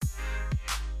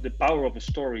the power of a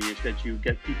story is that you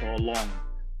get people along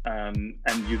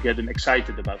and you get them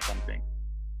excited about something.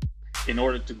 In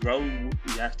order to grow,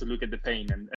 you have to look at the pain.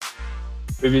 And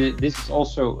maybe this is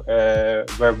also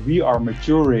where we are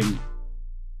maturing.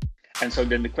 And so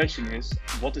then the question is,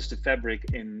 what is the fabric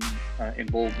in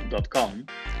bold.com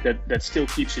that still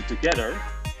keeps it together?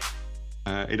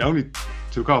 It only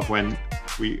took off when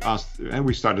we asked, and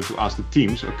we started to ask the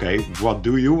teams, okay, what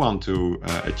do you want to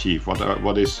achieve?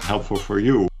 What is helpful for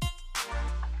you?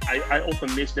 I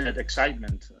often miss that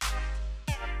excitement.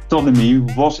 Autonomy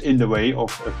was in the way of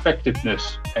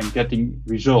effectiveness and getting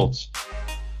results.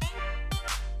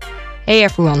 Hey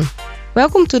everyone,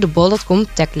 welcome to the Bold.com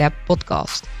Tech Lab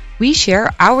podcast. We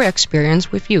share our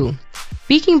experience with you,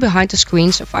 peeking behind the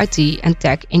screens of IT and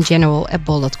tech in general at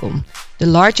Bold.com, the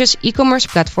largest e-commerce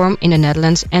platform in the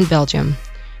Netherlands and Belgium.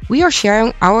 We are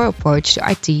sharing our approach to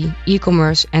IT,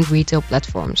 e-commerce and retail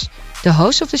platforms. The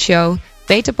hosts of the show,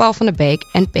 Peter Paul van der Beek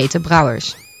and Peter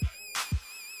Brouwers.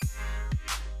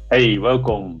 Hey,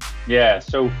 welcome. Yeah,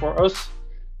 so for us,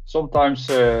 sometimes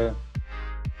the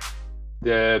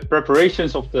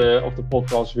preparations of the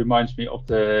podcast reminds me of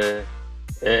the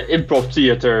improv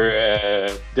theater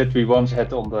that we once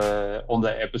had on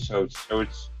the episodes. So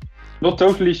it's not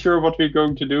totally sure what we're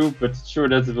going to do, but sure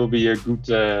that it will be a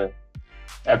good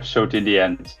episode in the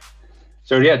end.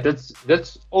 So yeah,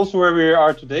 that's also where we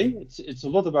are today. It's a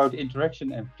lot about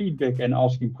interaction and feedback and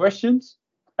asking questions.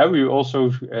 And we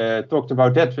also talked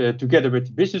about that together with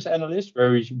the business analyst,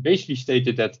 where we basically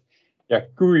stated that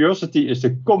curiosity is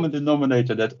the common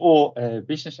denominator that all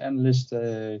business analysts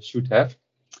should have.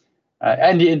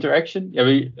 And the interaction,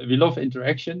 we love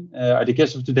interaction. The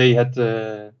guest of today had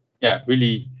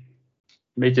really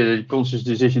made a conscious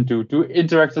decision to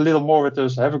interact a little more with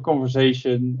us, have a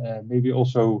conversation, maybe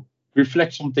also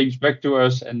reflect some things back to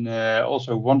us, and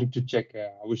also wanting to check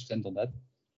how we stand on that.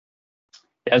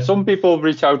 And some people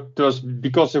reach out to us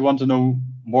because they want to know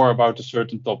more about a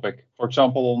certain topic. For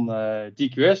example, on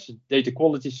DQS, data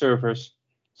quality servers,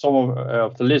 some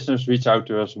of the listeners reached out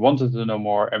to us, wanted to know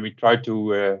more, and we tried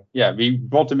to, we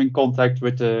brought them in contact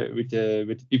with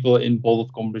the people in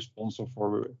Bold.com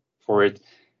responsible for it.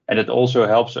 And it also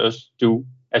helps us to,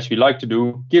 as we like to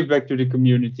do, give back to the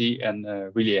community and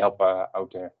really help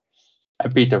out there.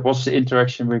 And Peter, what's the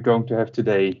interaction we're going to have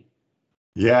today?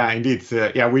 Yeah, indeed.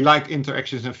 We like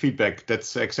interactions and feedback.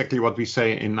 That's exactly what we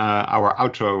say in our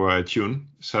outro tune.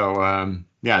 So,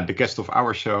 the guest of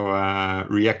our show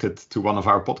reacted to one of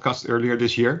our podcasts earlier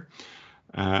this year.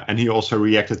 And he also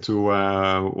reacted to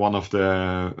one of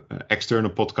the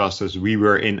external podcasters we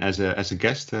were in as a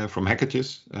guest from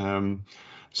Hackages.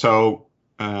 So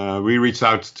we reached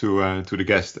out to the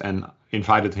guest and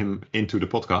invited him into the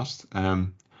podcast.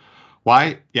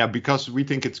 Why? Yeah, because we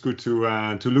think it's good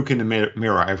to look in the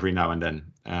mirror every now and then.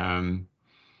 And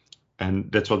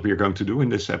that's what we are going to do in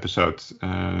this episode.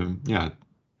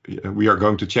 We are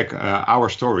going to check our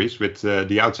stories with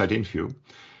the outside in view.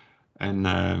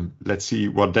 And let's see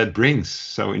what that brings.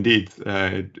 So indeed,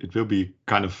 it will be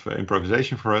kind of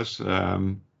improvisation for us.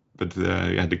 But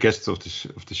the guest of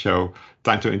the show,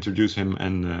 time to introduce him,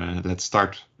 and let's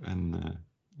start and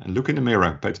look in the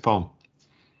mirror. Peter Paul.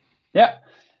 Yeah.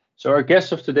 So our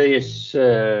guest of today is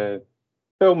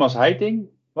Thomas Heiting.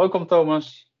 Welcome,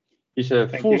 Thomas. He's a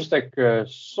full-stack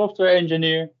software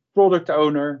engineer, product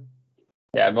owner.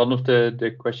 Yeah, one of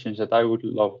the questions that I would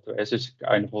love to ask is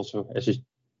kind of also as a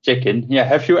check-in. Yeah,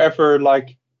 have you ever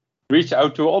reached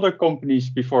out to other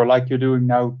companies before, like you're doing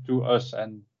now to us,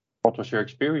 and what was your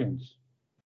experience?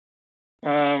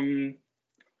 Well,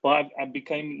 I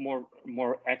became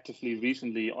more actively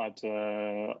recently on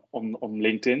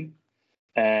LinkedIn.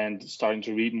 And starting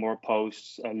to read more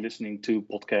posts, listening to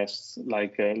podcasts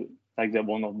like the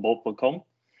one of Bold.com.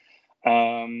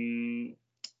 And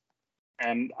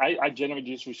I generally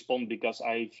just respond because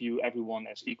I view everyone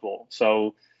as equal.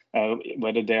 So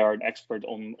whether they are an expert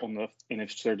in a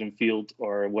certain field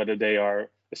or whether they are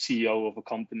a CEO of a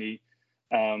company,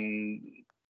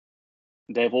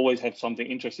 they've always had something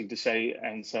interesting to say.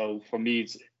 And so for me,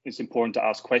 it's important to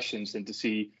ask questions and to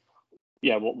see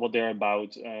what they're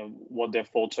about, what their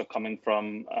thoughts are coming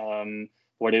from,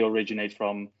 where they originate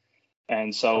from.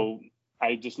 And so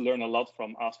I just learn a lot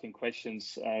from asking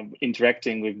questions,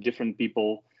 interacting with different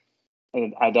people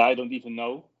I don't even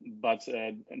know, but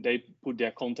they put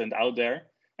their content out there.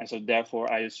 And so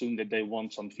therefore, I assume that they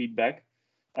want some feedback.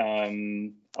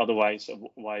 Otherwise,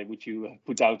 why would you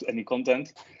put out any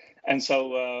content? And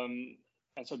so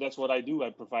that's what I do. I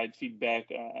provide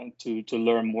feedback and to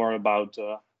learn more about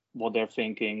what they're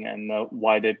thinking and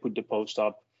why they put the post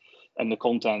up and the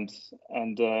content.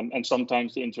 And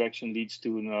sometimes the interaction leads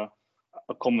to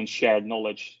a common shared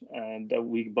knowledge that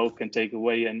we both can take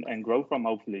away and grow from,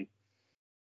 hopefully.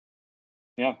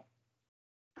 Yeah.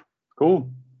 Cool.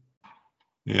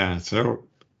 Yeah. So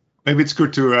maybe it's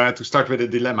good to start with a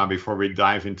dilemma before we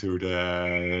dive into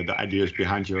the ideas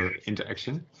behind your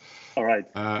interaction. All right.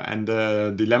 And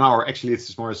the dilemma, or actually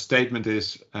it's more a statement,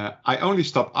 is I only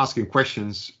stop asking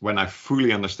questions when I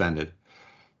fully understand it.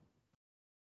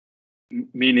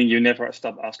 Meaning you never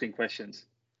stop asking questions.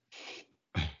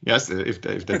 Yes, if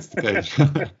that's the case.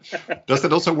 Does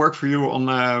that also work for you on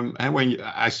when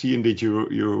I see indeed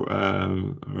you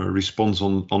respond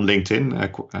on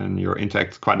LinkedIn and you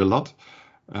interact quite a lot?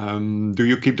 Do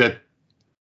you keep that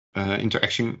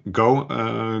interaction going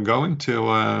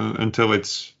until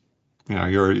it's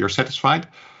you're satisfied?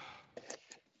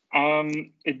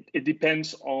 It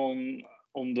depends on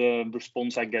the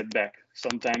response I get back.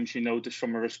 Sometimes you notice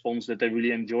from a response that they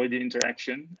really enjoy the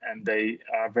interaction and they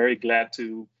are very glad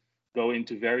to go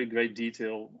into very great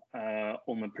detail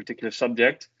on a particular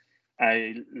subject.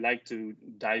 I like to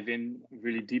dive in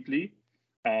really deeply.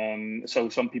 So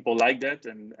some people like that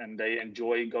and they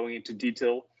enjoy going into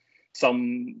detail.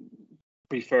 Some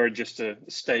prefer just to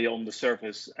stay on the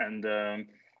surface and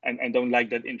don't like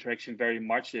that interaction very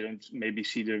much. They don't maybe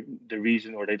see the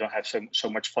reason, or they don't have so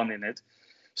much fun in it.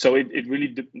 So it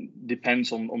really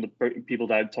depends on the people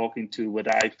that I'm talking to,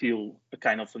 whether I feel a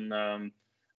kind of a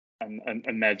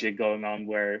magic going on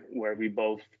where we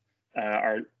both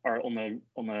are on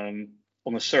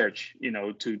a search,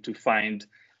 to find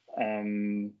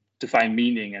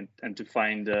meaning and to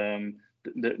find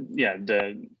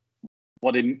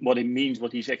what it means,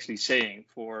 what he's actually saying,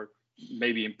 for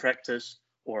maybe in practice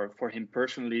or for him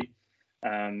personally.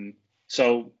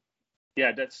 So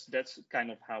yeah, that's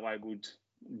kind of how I would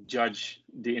judge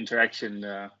the interaction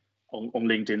on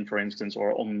LinkedIn, for instance,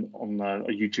 or on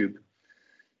YouTube.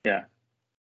 Yeah.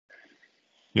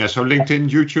 Yeah. So LinkedIn,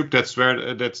 YouTube, that's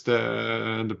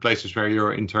the places where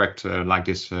you interact like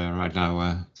this right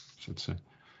now.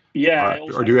 Yeah.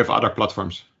 Or do you have other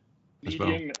platforms as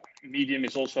well? Medium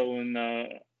is also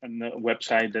a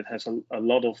website that has a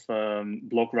lot of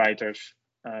blog writers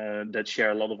that share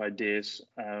a lot of ideas.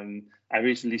 I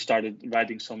recently started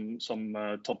writing some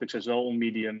topics as well on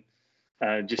Medium,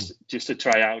 just to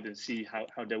try out and see how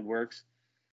that works.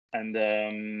 And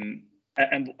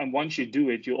once you do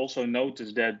it, you also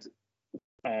notice that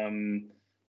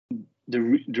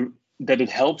that it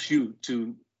helps you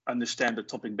to understand the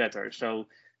topic better. So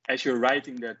as you're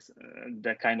writing that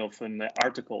kind of an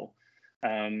article,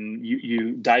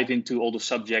 you dive into all the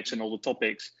subjects and all the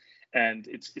topics, and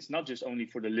it's not just only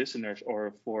for the listeners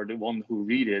or for the one who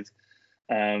read it,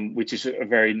 which is a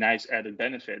very nice added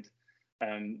benefit,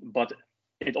 but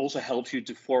it also helps you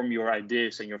to form your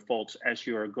ideas and your thoughts as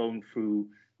you are going through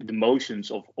the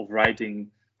motions of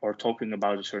writing or talking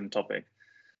about a certain topic.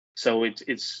 So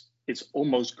it's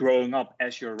almost growing up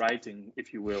as you're writing,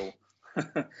 if you will.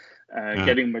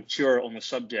 Getting mature on a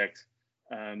subject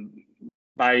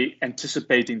by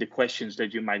anticipating the questions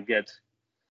that you might get.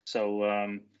 So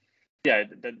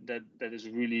that is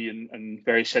really a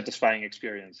very satisfying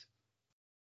experience.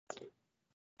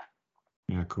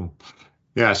 Yeah, cool.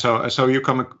 Yeah, so you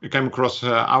came across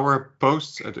our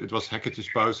posts. It was Hackage's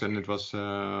post, and it was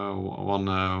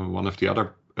one of the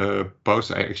other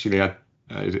posts. I actually had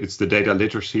it's the data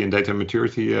literacy and data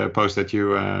maturity post that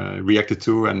you reacted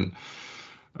to, and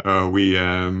we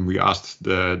asked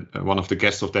one of the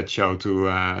guests of that show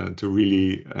to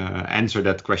really answer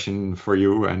that question for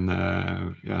you and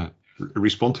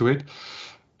respond to it.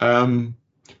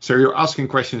 So you're asking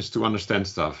questions to understand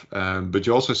stuff, but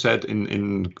you also said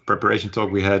in preparation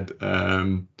talk we had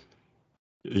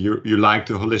you like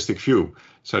the holistic view.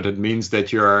 So that means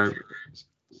that you're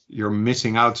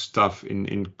missing out stuff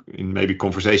in maybe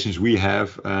conversations we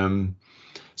have.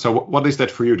 So what is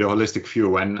that for you, the holistic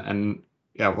view, and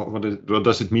what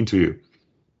does it mean to you?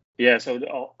 Yeah, so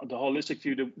the holistic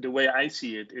view, the way I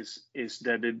see it is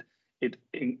that it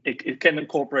can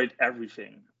incorporate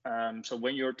everything. So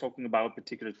when you're talking about a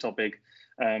particular topic,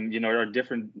 there are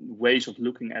different ways of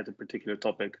looking at a particular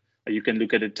topic. You can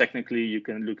look at it technically, you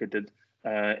can look at it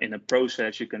in a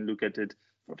process, you can look at it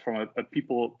from a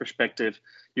people perspective.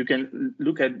 You can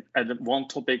look at one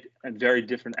topic at very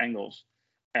different angles.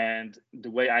 And the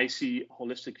way I see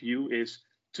holistic view is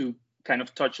to kind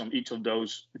of touch on each of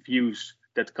those views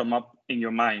that come up in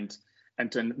your mind,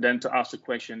 and then to ask the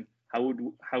question, how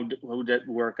would that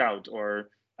work out, or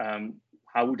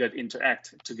how would that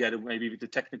interact together maybe with the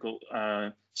technical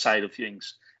side of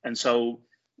things. And so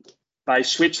by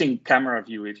switching camera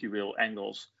view, if you will,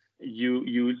 angles,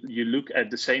 you look at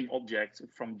the same object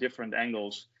from different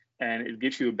angles, and it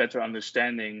gives you a better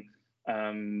understanding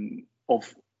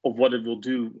of what it will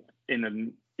do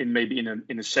in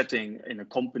a setting, in a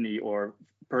company, or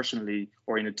personally,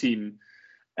 or in a team.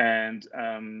 And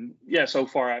so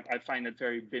far I find it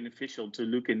very beneficial to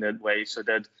look in that way, so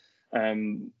that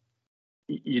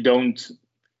you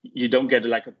don't get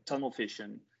like a tunnel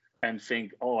vision and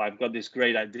think, oh, I've got this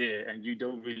great idea, and you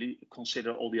don't really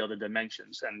consider all the other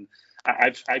dimensions. And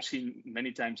I've seen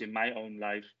many times in my own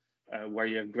life where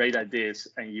you have great ideas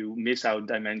and you miss out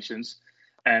dimensions,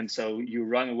 and so you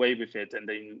run away with it, and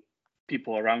then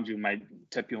people around you might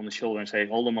tap you on the shoulder and say,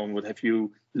 hold on a moment, have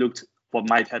you looked what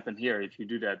might happen here if you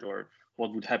do that, or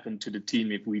what would happen to the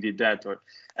team if we did that?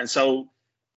 And so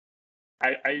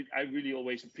I really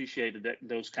always appreciated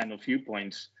those kind of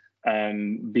viewpoints,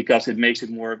 because it makes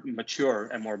it more mature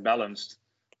and more balanced.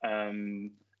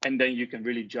 And then you can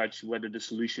really judge whether the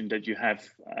solution that you have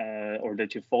or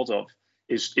that you thought of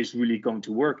is really going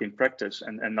to work in practice,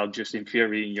 and not just in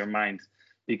theory in your mind,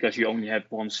 because you only have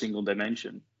one single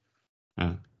dimension.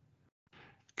 Can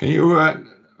you?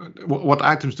 What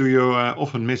items do you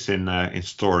often miss in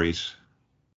stories?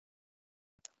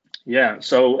 Yeah,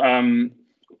 so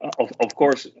of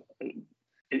course,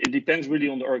 it depends really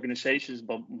on the organizations,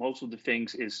 but most of the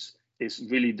things is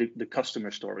really the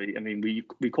customer story. I mean,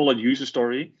 we call it user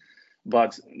story,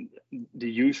 but the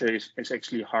user is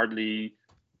actually hardly.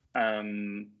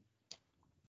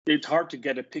 It's hard to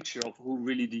get a picture of who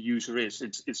really the user is.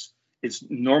 It's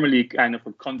normally kind of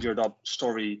a conjured up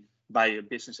story by a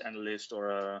business analyst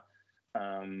or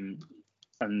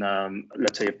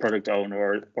let's say a product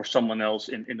owner or someone else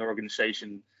in the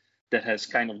organization that has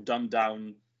kind of dumbed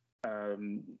down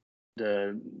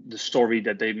the story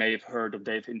that they may have heard or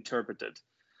they've interpreted.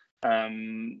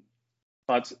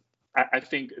 But I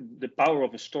think the power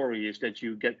of a story is that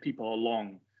you get people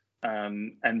along,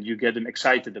 and you get them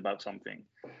excited about something.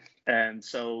 And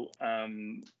so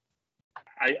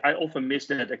I often miss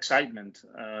that excitement,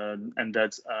 and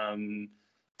that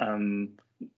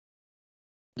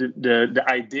the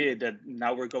idea that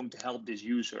now we're going to help this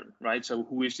user, right? So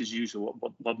who is this user?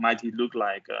 What might he look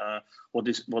like?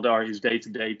 What are his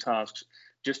day-to-day tasks?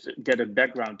 Just to get a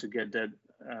background, to get that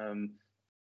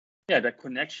that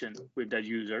connection with that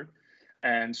user.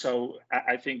 And so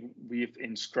I think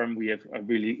in Scrum we have a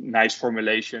really nice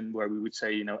formulation where we would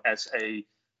say, as a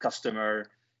customer,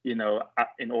 in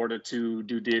order to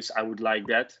do this, I would like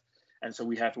that. And so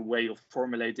we have a way of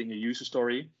formulating a user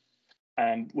story,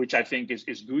 which I think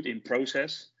is good in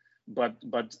process, but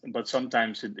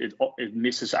sometimes it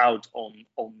misses out on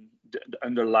the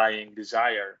underlying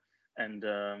desire and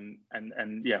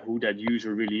who that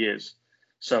user really is.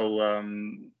 So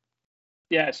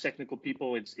as technical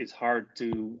people, it's hard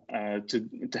to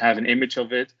have an image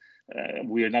of it.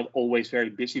 We are not always very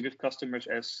busy with customers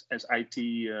as IT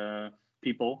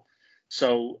people.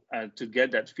 So to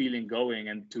get that feeling going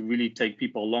and to really take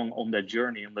people along on that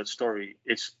journey, on that story,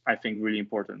 it's, I think, really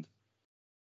important.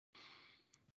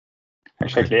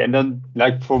 Exactly. And then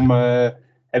like from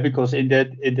because in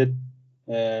that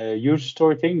user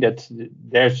story thing, that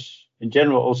there's in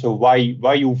general also why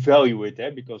you value it,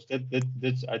 because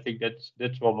that's I think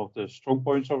that's one of the strong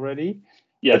points already.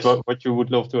 Yes. But what you would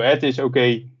love to add is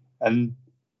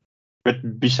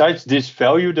but besides this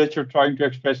value that you're trying to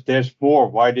express, there's more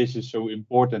why this is so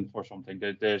important for something.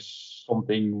 That there's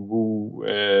something who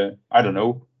I don't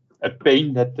know, a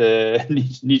pain that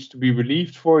needs to be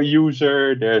relieved for a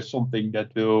user. There's something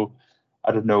that will,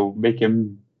 I don't know, make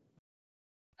him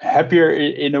happier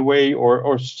in a way,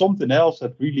 or something else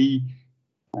that really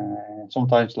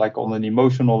sometimes, like on an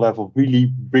emotional level, really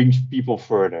brings people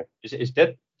further. Is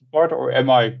that part, or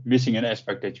am I missing an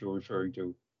aspect that you're referring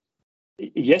to?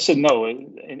 Yes and no,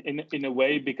 in a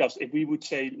way, because if we would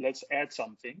say let's add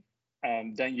something,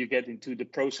 then you get into the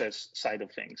process side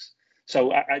of things.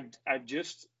 So I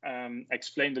just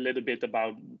explained a little bit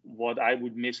about what I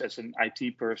would miss as an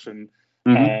IT person,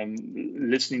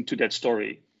 listening to that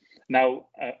story. Now,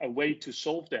 a way to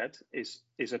solve that is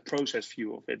a process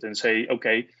view of it and say,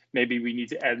 okay, maybe we need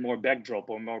to add more backdrop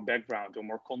or more background or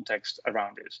more context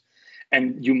around this.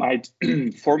 And you might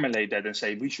formulate that and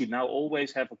say, we should now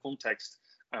always have a context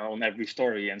on every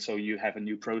story. And so you have a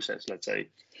new process, let's say.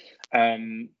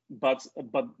 But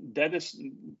that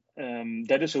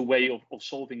is a way of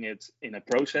solving it in a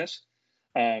process,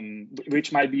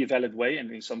 which might be a valid way. And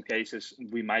in some cases,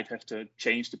 we might have to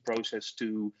change the process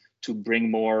to bring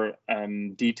more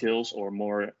details or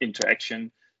more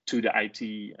interaction to the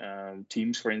IT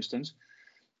teams, for instance.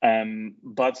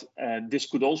 But this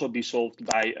could also be solved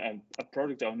by a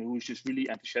product owner who's just really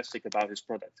enthusiastic about his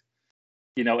product,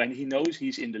 and he knows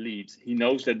he's in the lead. He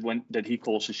knows that he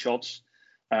calls the shots,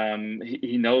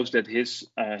 He knows that his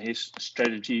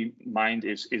strategy mind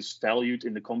is valued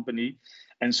in the company,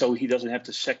 and so he doesn't have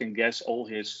to second guess all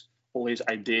his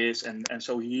ideas, and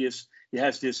so he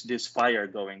has this fire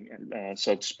going,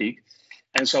 so to speak.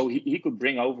 And so he could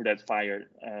bring over that fire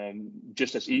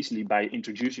just as easily by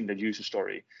introducing that user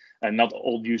story. And not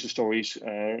all user stories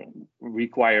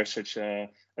require such a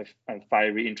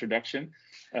fiery introduction,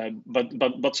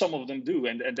 but some of them do,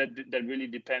 and that really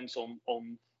depends on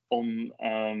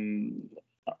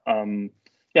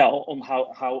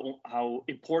how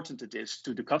important it is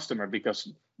to the customer.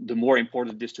 Because the more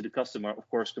important it is to the customer, of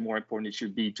course, the more important it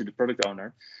should be to the product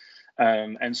owner.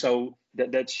 And so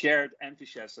that shared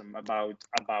enthusiasm about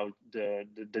the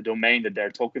domain that they're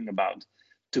talking about,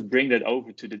 to bring that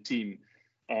over to the team.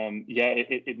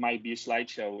 It might be a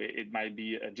slideshow, it might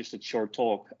be just a short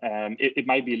talk, it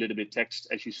might be a little bit text,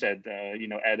 as you said,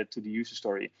 added to the user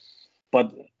story.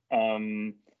 But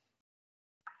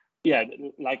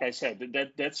like I said,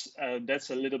 that's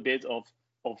a little bit of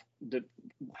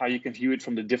how you can view it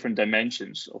from the different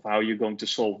dimensions of how you're going to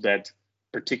solve that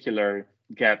particular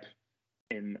gap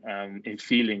in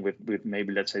feeling with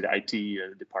maybe, let's say, the IT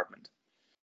department.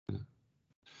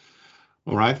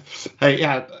 All right. Hey,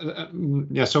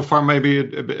 so far maybe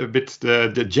a bit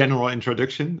the general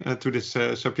introduction to this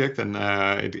subject, and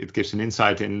it gives an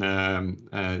insight in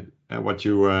what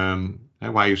you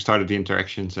why you started the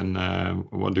interactions, and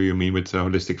what do you mean with the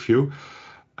holistic view.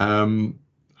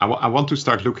 I want to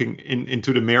start looking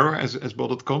into the mirror as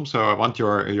bol.com. So I want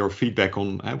your feedback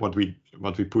on what we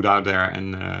put out there,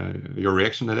 and your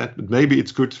reaction to that. But maybe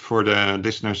it's good for the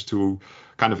listeners to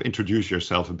kind of introduce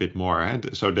yourself a bit more,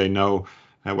 so they know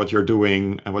what you're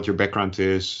doing and what your background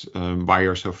is, why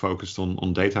you're so focused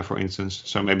on data, for instance.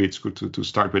 So maybe it's good to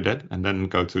start with that, and then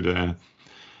go to the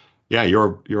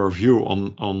your view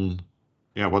on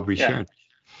what we shared.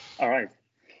 All right.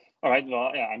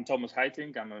 Well, I'm Thomas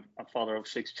Heiting. I'm a father of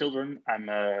 6 children. I'm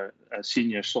a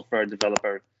senior software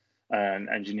developer and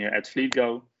engineer at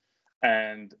FleetGo.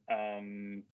 And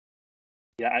I'm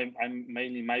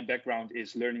mainly, my background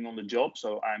is learning on the job.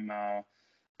 So I'm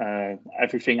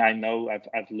everything I know,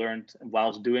 I've learned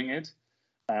whilst doing it.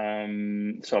 So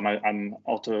I'm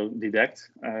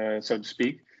autodidact, so to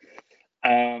speak.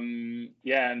 And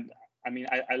I mean,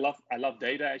 I love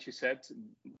data, as you said,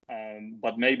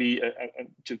 but maybe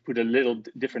to put a little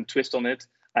different twist on it,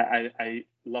 I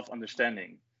love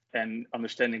understanding, and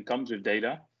understanding comes with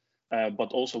data,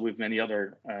 but also with many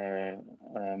other,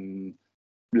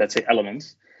 let's say,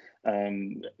 elements,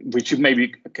 which you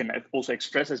maybe can also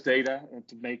express as data,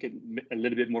 to make it a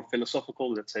little bit more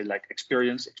philosophical. Let's say, like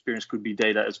experience. Experience could be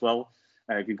data as well.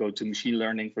 If you go to machine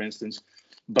learning, for instance,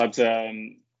 but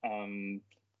I'm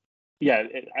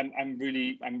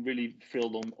really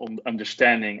thrilled on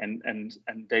understanding,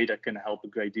 and data can help a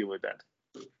great deal with that.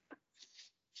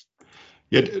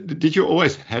 Yeah, did you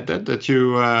always had that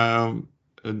you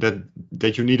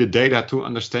that you needed data to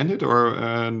understand it, or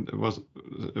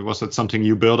was that something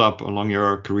you built up along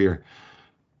your career?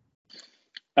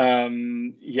 I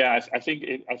think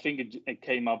it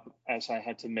came up as I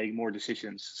had to make more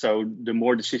decisions. So the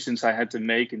more decisions I had to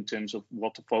make in terms of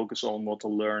what to focus on, what to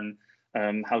learn,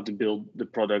 how to build the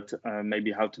product,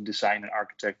 maybe how to design and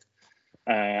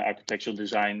architectural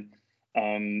design,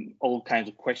 all kinds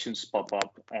of questions pop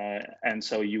up, and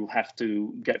so you have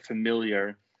to get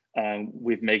familiar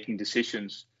with making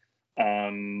decisions.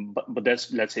 But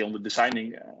that's, let's say, on the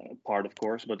designing part, of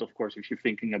course. But of course, if you're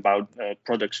thinking about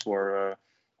products for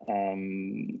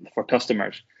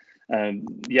customers,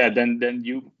 then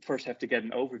you first have to get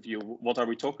an overview. What are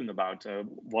we talking about?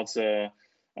 What are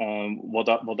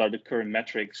the current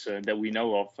metrics that we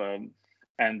know of?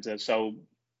 So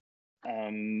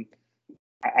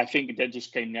I think that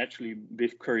just came naturally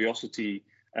with curiosity.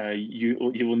 You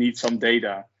will need some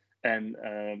data, and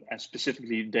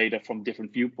specifically data from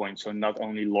different viewpoints. So not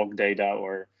only log data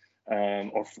or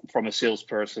from a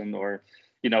salesperson, or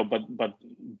but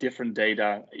different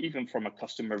data, even from a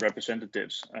customer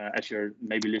representatives. As you're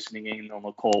maybe listening in on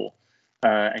a call,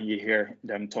 and you hear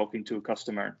them talking to a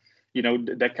customer,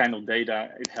 that kind of data,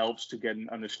 it helps to get an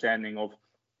understanding of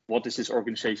what is this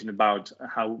organization about,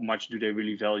 how much do they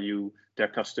really value their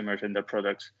customers and their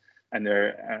products and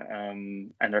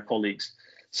their colleagues.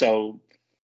 So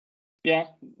I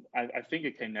think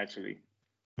it came naturally.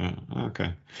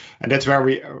 Okay, and that's where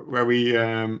we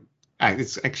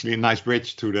it's actually a nice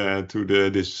bridge to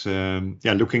this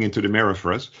looking into the mirror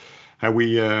for us.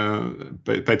 We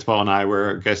Peter Paul and I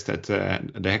were guests at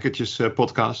the Hackages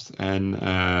podcast, and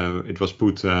it was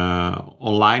put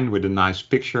online with a nice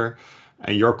picture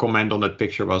And your comment on that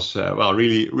picture was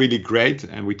really, really great.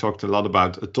 And we talked a lot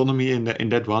about autonomy in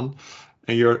that one.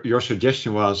 And your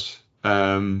suggestion was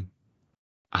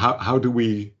how do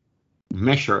we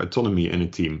measure autonomy in a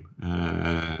team?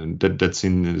 That's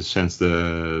in a sense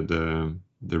the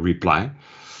reply.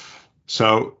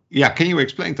 So yeah, can you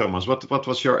explain, Thomas, what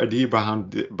was your idea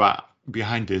behind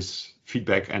this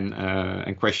feedback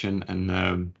and question?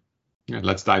 And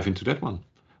let's dive into that one.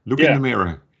 Look in the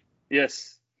mirror.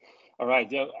 Yes. All right.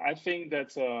 Yeah, I think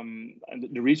that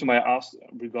the reason why I asked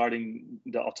regarding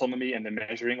the autonomy and the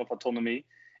measuring of autonomy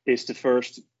is the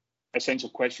first essential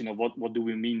question of what do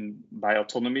we mean by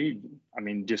autonomy? I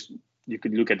mean, just you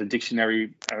could look at the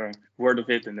dictionary word of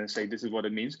it and then say this is what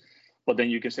it means. But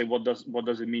then you can say what does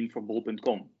it mean for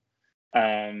bol.com?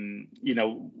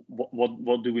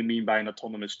 What do we mean by an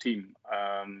autonomous team?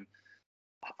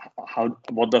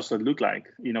 What does that look like?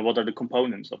 What are the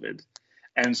components of it?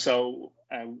 And so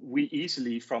we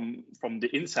easily from the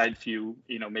inside view,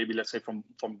 maybe let's say from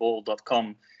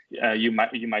bol.com, you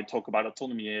might talk about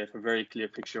autonomy and have a very clear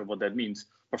picture of what that means.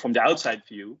 But from the outside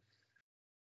view,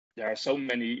 there are so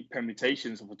many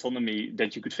permutations of autonomy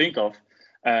that you could think of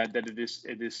that it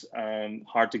is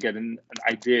hard to get an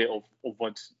idea of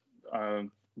what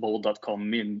bol.com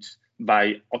means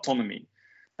by autonomy.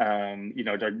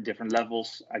 There are different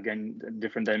levels, again,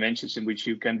 different dimensions in which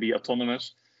you can be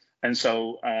autonomous. And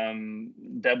so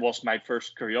that was my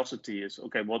first curiosity is,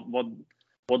 okay,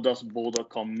 what does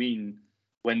bol.com mean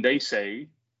when they say,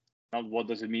 not what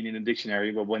does it mean in the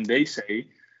dictionary, but when they say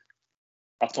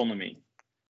autonomy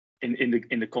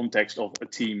in the context of a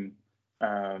team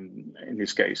in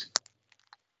this case.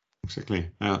 Exactly.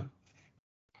 Yeah.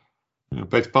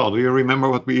 Peter Paul, do you remember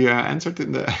what we answered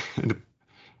in the?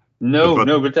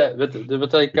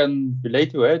 But I can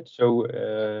relate to it. So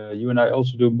you and I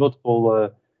also do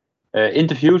multiple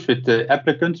interviews with the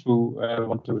applicants who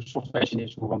want to software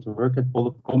engineers who want to work at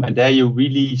bol.com, and there you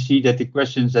really see that the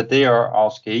questions that they are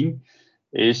asking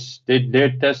is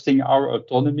they're testing our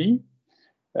autonomy.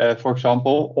 For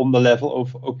example, on the level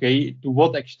of, okay, to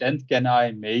what extent can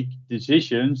I make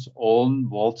decisions on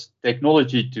what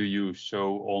technology to use?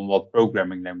 So on what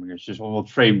programming languages, on what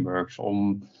frameworks,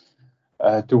 on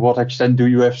to what extent do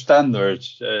you have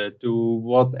standards? To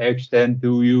what extent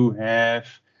do you have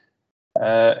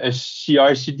a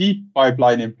CI/CD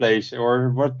pipeline in place? Or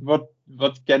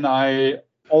what can I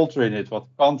alter in it? What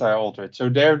can't I alter it? So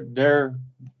there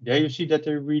you see that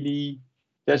they're really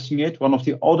testing it. One of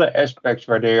the other aspects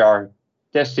where they are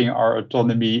testing our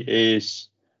autonomy is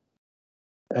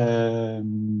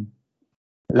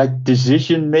like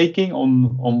decision making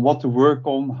on what to work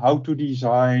on, how to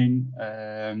design,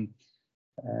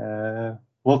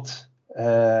 what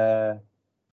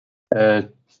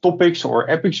topics or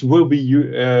epics will be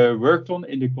worked on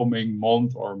in the coming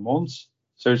month or months.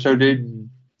 So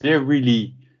they're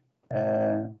really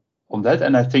on that,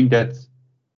 and I think that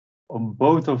on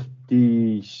both of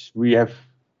these we have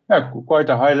quite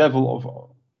a high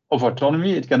level of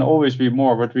autonomy. It can always be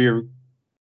more, but we're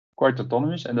quite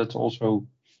autonomous, and that's also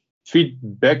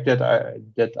feedback that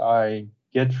I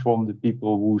get from the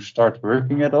people who start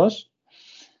working at us.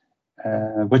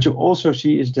 What you also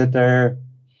see is that there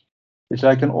is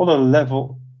like another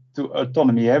level to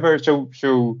autonomy.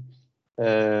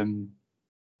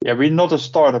 We're not a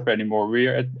startup anymore.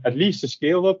 We're at least a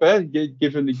scale up,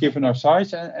 given our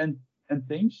size and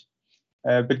things.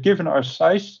 But given our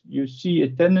size, you see a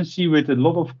tendency with a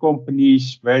lot of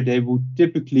companies where they would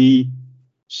typically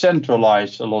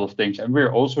centralize a lot of things. And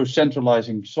we're also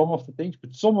centralizing some of the things,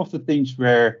 but some of the things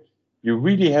where you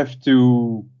really have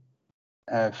to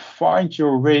find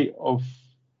your way of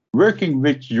working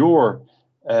with your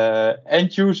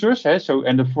end users.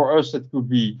 And for us, that could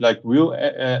be like real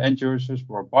end users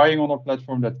who are buying on our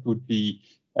platform. That could be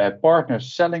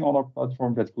partners selling on our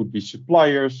platform. That could be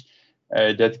suppliers.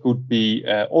 That could be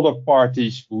other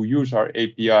parties who use our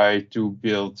API to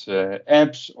build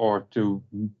apps or to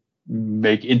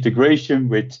make integration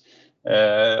with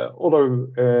other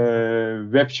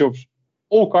web shops,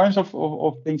 all kinds of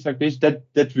things like this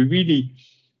that we really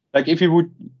like. If you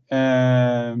would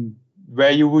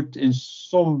where you would in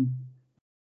some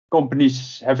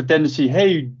companies have a tendency,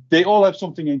 hey, they all have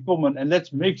something in common and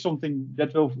let's make something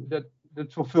that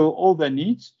fulfill all their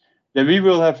needs, then we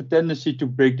will have a tendency to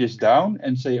break this down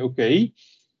and say, okay,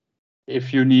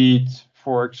 if you need,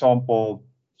 for example,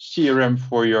 CRM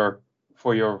for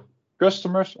your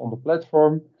customers on the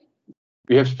platform,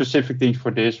 we have specific things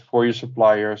for this, for your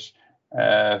suppliers,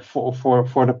 for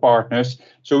the partners,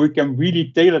 so we can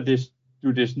really tailor this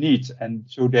to these needs. And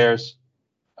so there's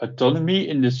autonomy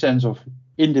in the sense of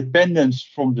independence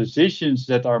from decisions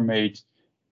that are made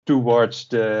towards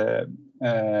the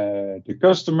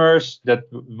customers, that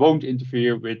won't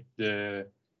interfere with the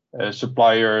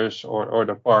suppliers or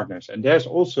the partners. And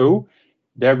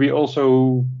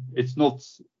it's not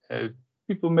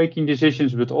people making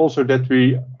decisions, but also that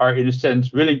we are in a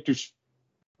sense willing to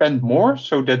spend more,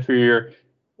 so that we're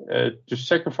to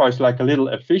sacrifice like a little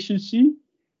efficiency,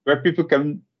 where people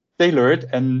can tailor it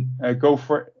and go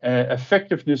for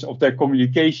effectiveness of their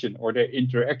communication or their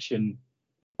interaction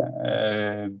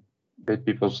with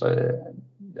people.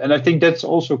 And I think that's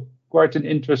also quite an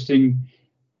interesting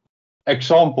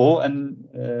example, and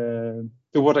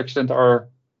to what extent our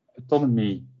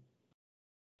autonomy.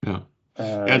 To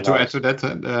add to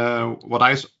that, what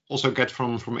I also get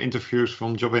from interviews,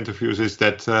 from job interviews, is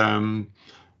that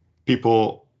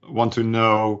people want to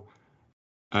know,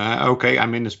 okay,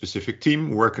 I'm in a specific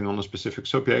team working on a specific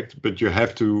subject, but you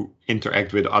have to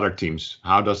interact with other teams.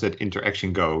 How does that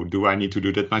interaction go? Do I need to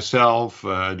do that myself?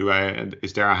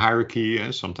 Is there a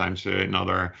hierarchy? Sometimes in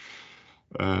other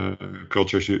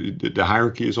cultures, the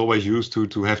hierarchy is always used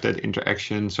to have that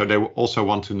interaction. So they also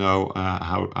want to know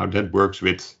how that works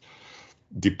with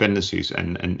dependencies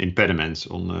and impediments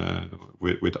on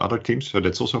with other teams. So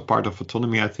that's also part of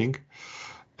autonomy, I think.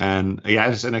 And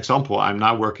as an example, I'm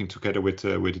now working together with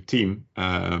a team.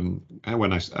 And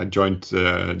when I joined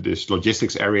this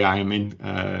logistics area I'm in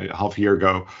half a year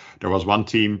ago, there was one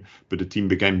team, but the team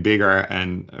became bigger,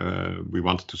 and we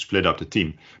wanted to split up the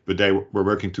team. But they were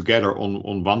working together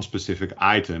on one specific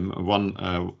item,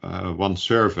 one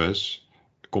service,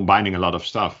 combining a lot of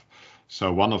stuff.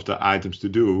 So one of the items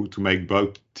to make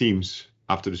both teams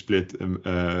after the split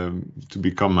to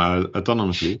become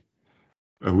autonomously,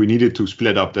 we needed to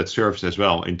split up that service as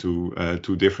well into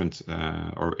two different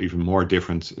or even more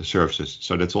different services.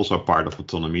 So that's also a part of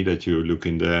autonomy, that you look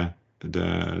in the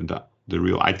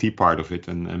real IT part of it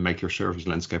and make your service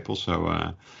landscape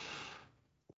also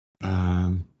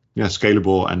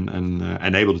scalable and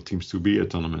enable the teams to be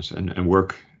autonomous and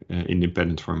work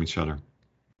independent from each other.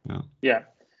 Yeah.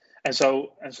 And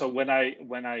so when I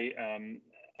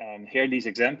hear these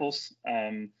examples,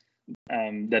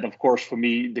 then of course for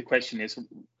me the question is,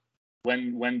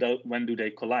 when do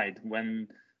they collide? When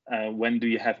do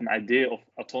you have an idea of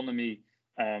autonomy,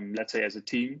 let's say as a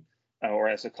team or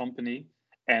as a company,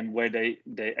 and where they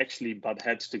actually butt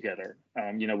heads together?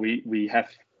 We have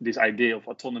this idea of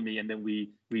autonomy, and then we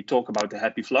talk about the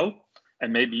happy flow,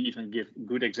 and maybe even give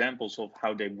good examples of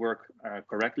how they work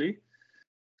correctly.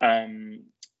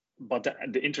 But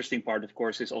the interesting part, of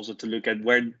course, is also to look at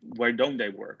where don't they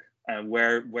work?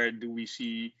 Where do we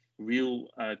see real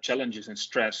challenges and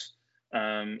stress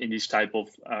in these type of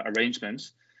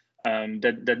arrangements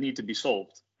that need to be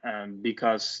solved?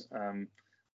 Because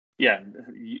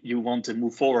you want to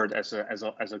move forward as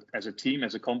a team,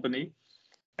 as a company,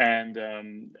 and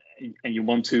you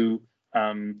want to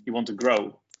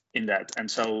grow in that. And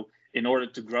so in order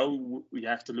to grow, we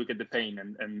have to look at the pain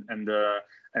and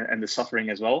the suffering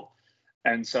as well.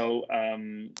 And so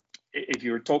if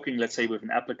you're talking, let's say, with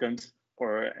an applicant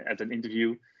or at an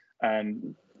interview,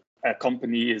 a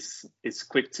company is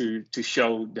quick to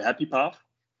show the happy path.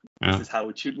 Yeah. This is how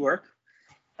it should work.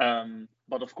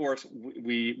 But of course,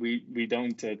 we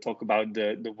don't talk about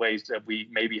the ways that we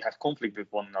maybe have conflict with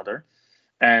one another.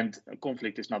 And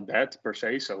conflict is not bad per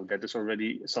se, so that is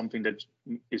already something that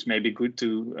is maybe good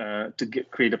to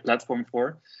create a platform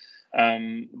for.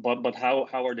 But how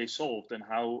are they solved, and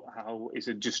how is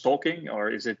it just talking,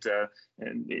 or is it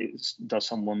does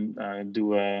someone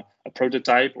do a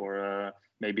prototype or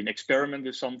maybe an experiment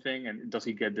with something, and does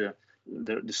he get the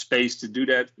space to do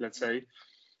that, let's say?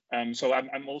 So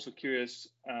I'm also curious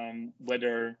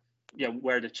where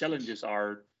the challenges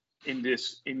are in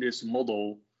this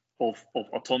model of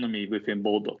autonomy within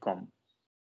Bold.com.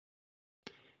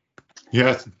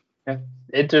 Yes. Yeah.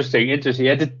 Interesting.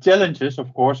 Yeah, the challenges,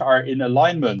 of course, are in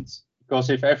alignment,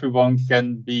 because if everyone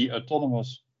can be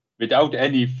autonomous without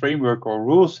any framework or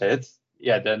rule set,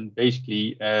 then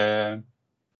basically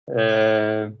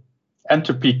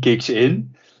entropy kicks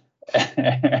in.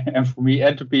 And for me,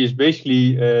 entropy is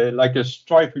basically like a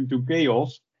striving to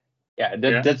chaos.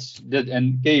 That's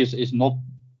and chaos is not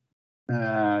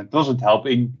doesn't help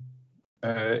in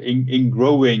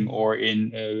growing or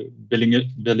in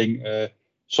building a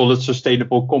solid,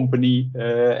 sustainable company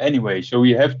anyway. So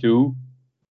we have to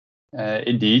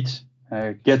indeed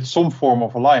get some form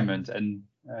of alignment. And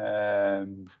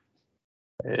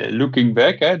looking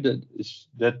back,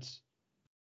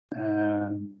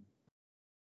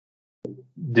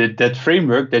 that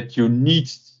framework that you need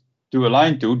to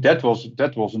align to, that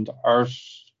wasn't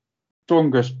ours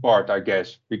strongest part, I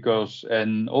guess, because,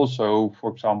 and also,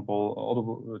 for example,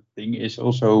 other thing is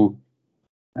also,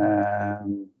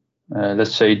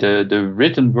 let's say the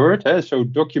written word. So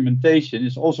documentation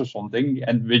is also something,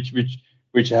 and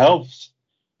which helps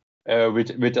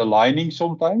with aligning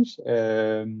sometimes.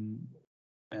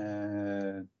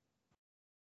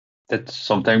 That's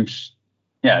sometimes,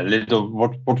 a little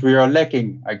what we are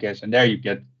lacking, I guess, and there you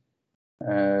get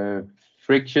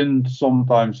friction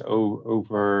sometimes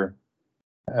over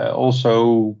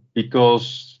also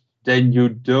because then you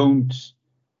don't.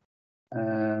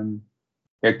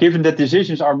 Given that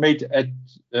decisions are made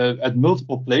at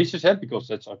multiple places, because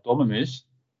that's autonomous,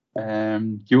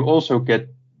 you also get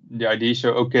the idea.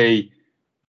 So okay,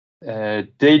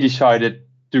 they decided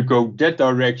to go that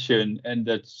direction, and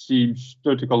that seems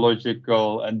totally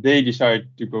logical, and they decided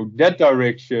to go that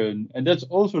direction, and that's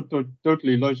also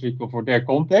totally logical for their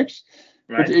context.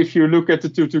 Right. But if you look at the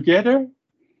two together,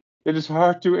 it is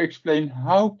hard to explain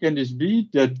how can this be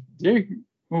that they're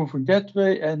moving that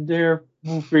way and they're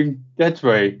moving that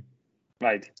way.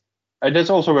 Right. And that's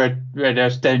also where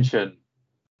there's tension.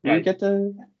 Right. You get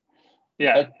the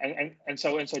and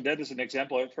so that is an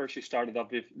example. At first, you started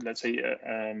up with, let's say,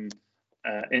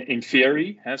 in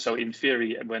theory. So in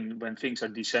theory, when things are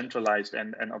decentralized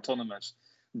and autonomous,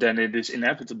 then it is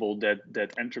inevitable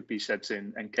that entropy sets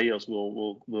in and chaos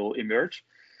will emerge.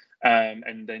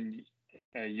 And then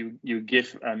you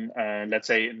give, let's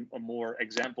say, a more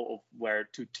example of where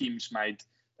two teams might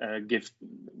give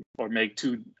or make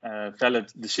two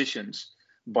valid decisions,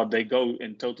 but they go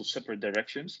in total separate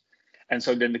directions. And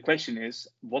so then the question is,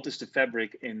 what is the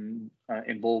fabric in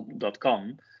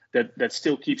bol.com that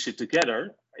still keeps it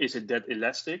together? Is it that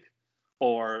elastic,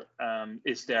 or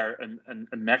is there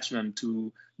a maximum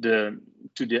to the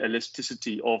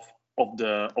elasticity of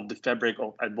the fabric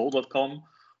at bol.com,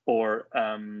 or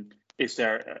is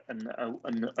there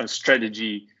a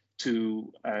strategy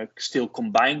to still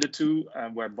combine the two,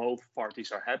 where both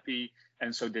parties are happy,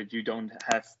 and so that you don't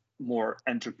have more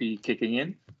entropy kicking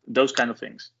in? Those kind of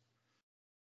things.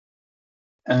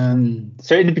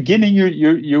 So in the beginning,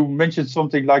 you mentioned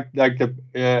something like the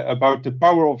about the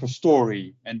power of a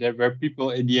story, and that where people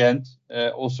in the end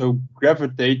also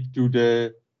gravitate to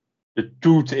the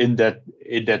truth in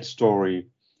that story.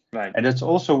 Right. And that's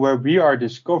also where we are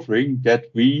discovering that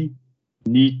we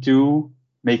need to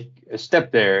make a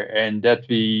step there, and that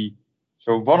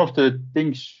so one of the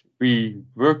things we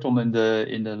worked on in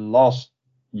the last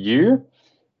year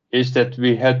is that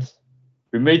we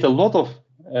made a lot of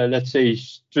let's say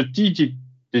strategic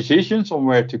decisions on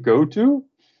where to go to,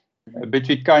 but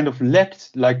we kind of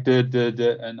lacked like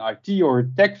an IT or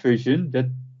tech vision that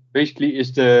basically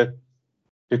is the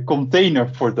container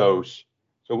for those.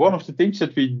 So one of the things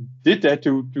that we did there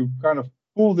to kind of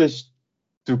pull this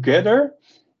together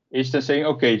is to say,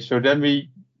 okay, so then we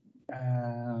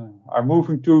are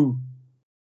moving to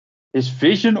this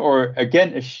vision, or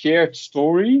again a shared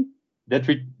story that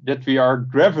we are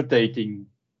gravitating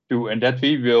to, and that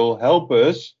we will help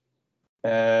us,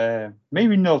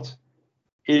 maybe not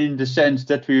in the sense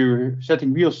that we're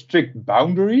setting real strict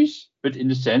boundaries, but in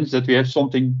the sense that we have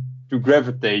something to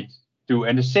gravitate to.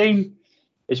 And the same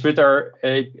is with our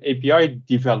API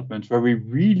development, where we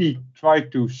really try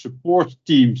to support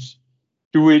teams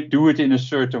do it in a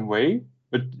certain way,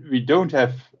 but we don't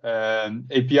have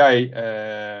API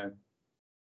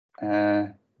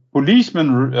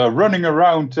policemen running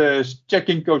around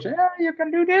checking code. You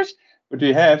can do this, but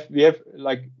we have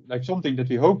like something that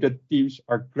we hope that teams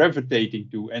are gravitating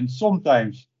to, and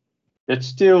sometimes that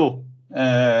still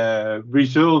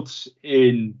results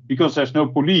in, because there's no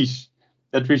police,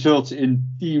 that results in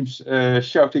teams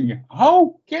shouting,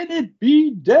 "How can it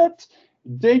be that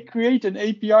they create an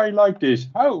API like this?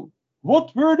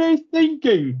 What were they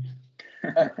thinking?"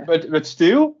 But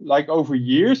still, like over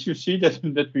years, you see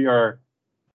that we are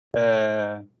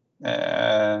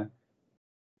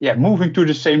moving to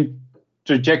the same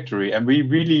trajectory, and we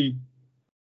really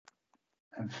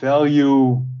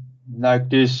value like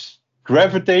this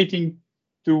gravitating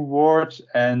towards,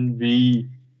 and we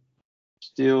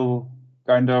still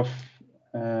kind of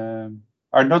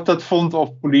are not that fond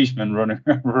of policemen running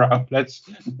around. Let's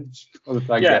call it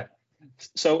like that.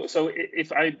 So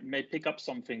if I may pick up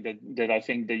something that I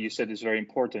think that you said is very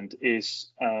important,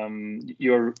 is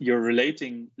you're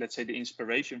relating, let's say, the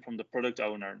inspiration from the product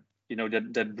owner,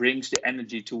 that brings the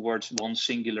energy towards one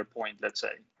singular point, let's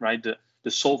say, right?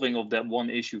 The solving of that one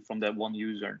issue from that one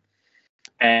user.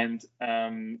 And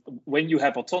when you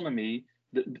have autonomy,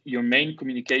 your main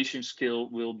communication skill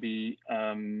will be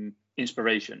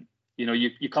inspiration.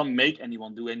 You can't make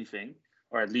anyone do anything,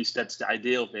 or at least that's the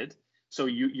idea of it. So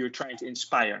you're trying to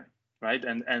inspire. right?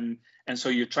 And so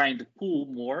you're trying to pull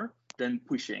more than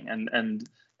pushing, and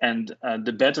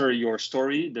the better your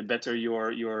story, the better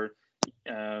your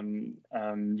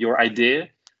idea,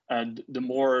 the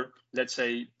more, let's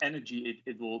say, energy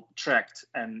it will attract,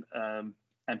 and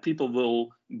people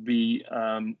will be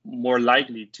more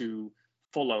likely to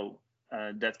follow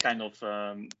that kind of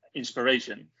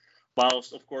inspiration.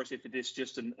 Whilst, of course, if it is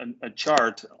just a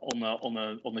chart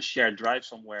on a shared drive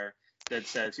somewhere that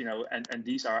says, and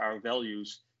these are our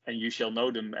values, and you shall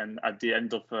know them, and at the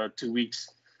end of 2 weeks,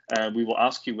 we will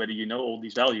ask you whether you know all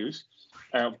these values.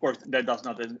 Of course, that does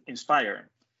not inspire.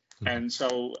 And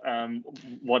so,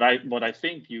 what I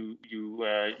think you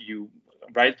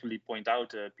rightfully point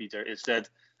out, Peter, is that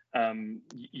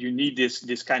you need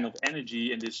this kind of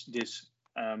energy and this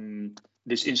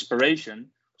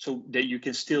inspiration, so that you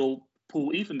can still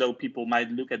pull, even though people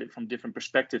might look at it from different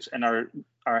perspectives and are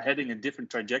heading a different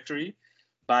trajectory,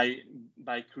 by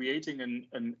creating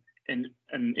an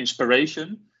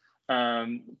inspiration.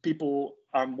 People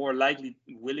are more likely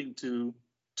willing to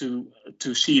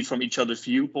see it from each other's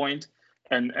viewpoint,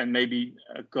 and maybe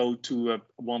go to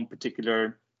one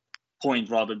particular point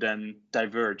rather than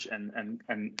diverge and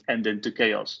end into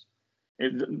chaos.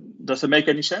 Does it make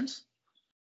any sense?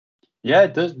 Yeah,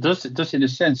 it does in a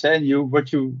sense. And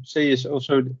what you say is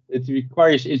also it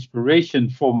requires inspiration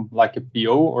from like a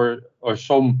PO or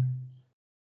some,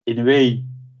 in a way,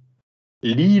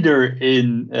 leader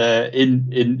in the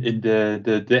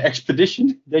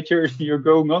expedition that you're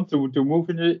going on to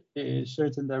move in a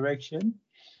certain direction.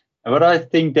 And what I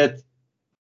think that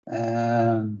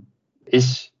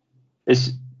is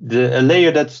a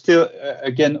layer that's still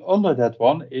again under that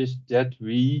one is that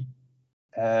we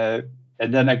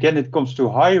and then again it comes to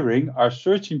hiring, are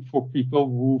searching for people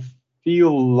who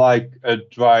feel like a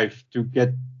drive to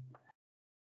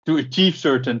achieve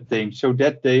certain things, so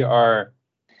that they are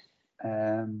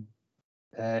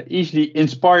easily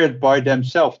inspired by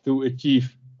themselves to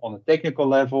achieve on a technical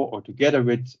level, or together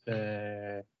with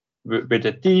a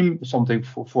team, something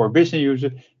for a business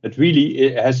user that really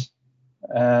it has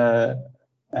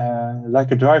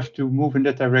like a drive to move in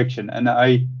that direction. And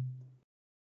I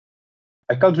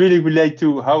can't really relate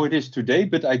to how it is today,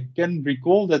 but I can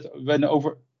recall that when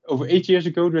over 8 years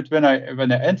ago, that when I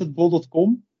entered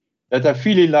bol.com, that I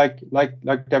feel like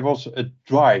there was a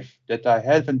drive that I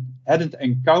hadn't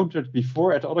encountered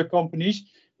before at other companies.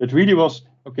 That really was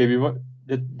okay.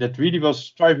 That really was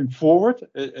striving forward,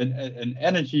 an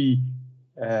energy,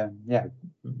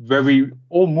 where we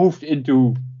all moved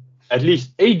into at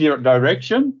least a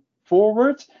direction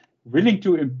forward, willing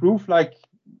to improve, like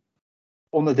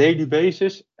on a daily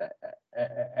basis,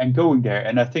 and going there.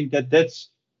 And I think that's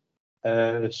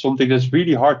something that's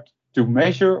really hard to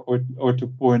measure or to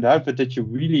point out, but that you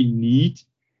really need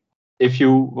if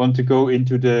you want to go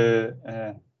into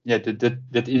that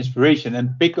inspiration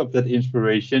and pick up that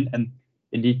inspiration and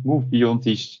indeed move beyond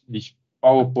these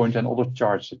PowerPoint and other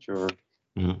charts that you're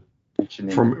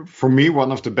mentioning. For me,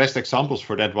 one of the best examples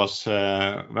for that was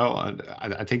I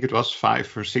think it was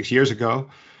 5 or 6 years ago,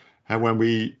 when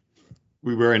we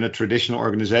were in a traditional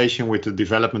organization with the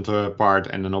development part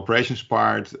and an operations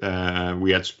part.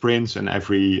 We had sprints, and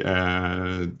every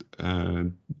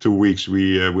 2 weeks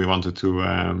we wanted to,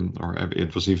 or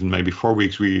it was even maybe 4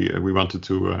 weeks, we wanted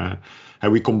to,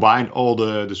 we combined all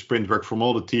the sprint work from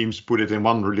all the teams, put it in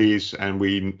one release, and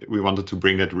we wanted to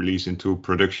bring that release into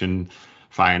production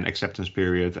via an acceptance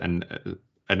period, and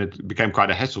it became quite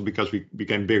a hassle because we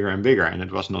became bigger and bigger, and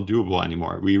it was not doable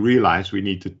anymore. We realized we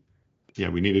needed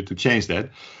to change that.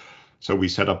 So we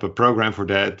set up a program for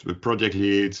that with project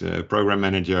leads, program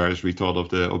managers. We thought of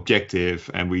the objective,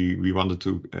 and we wanted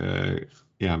to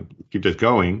keep that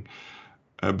going.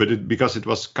 But because it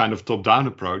was kind of top-down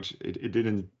approach, it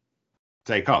didn't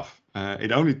take off.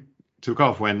 It only took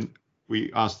off when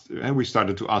we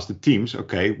started to ask the teams,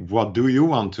 okay, what do you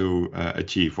want to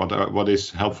achieve? What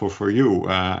is helpful for you?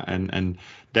 And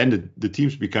then the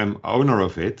teams became owner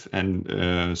of it, and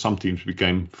some teams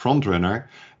became front runner,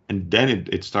 and then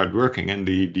it started working. And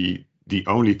the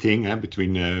only thing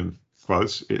between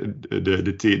quotes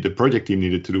the project team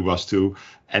needed to do was to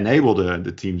enable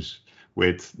the teams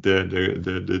with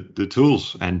the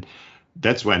tools, and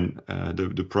that's when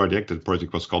the project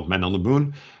was called Man on the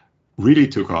Moon, really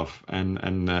took off and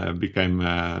became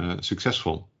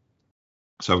successful.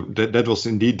 So that was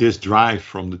indeed this drive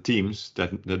from the teams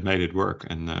that made it work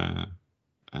and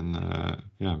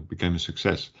became a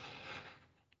success.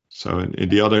 So in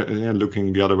the other,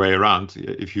 looking the other way around,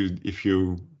 if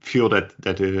you feel that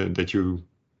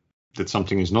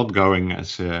something is not going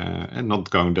and not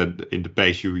going that in the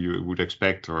pace you would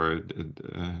expect, or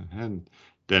and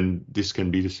then this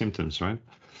can be the symptoms, right?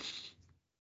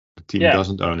 The team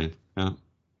doesn't own it.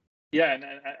 Yeah, and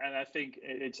I think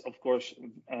it's of course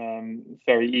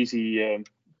very easy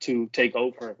to take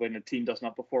over when a team does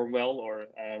not perform well, or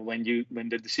when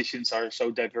the decisions are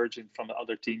so divergent from the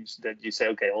other teams that you say,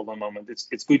 okay, hold on a moment,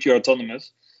 it's good you're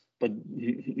autonomous, but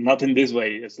not in this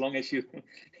way. As long as you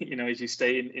as you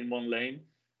stay in one lane,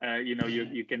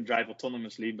 you can drive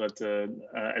autonomously, but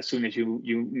as soon as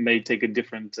you may take a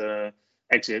different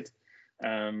exit,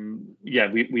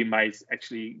 we might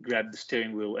actually grab the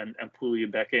steering wheel and pull you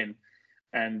back in.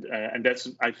 And that's,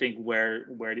 I think, where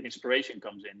the inspiration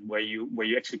comes in, where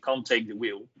you actually can't take the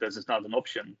wheel. That is not an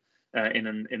option in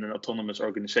an autonomous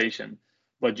organization,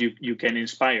 but you can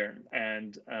inspire,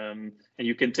 and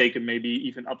you can take it maybe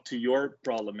even up to your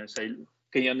problem and say,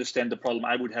 can you understand the problem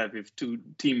I would have if two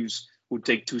teams would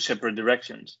take two separate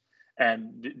directions?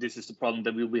 And this is the problem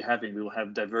that we'll be having. We'll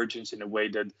have divergence in a way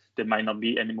that might not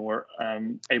be anymore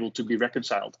able to be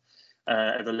reconciled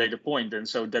at a later point, and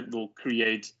so that will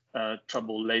create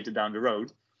trouble later down the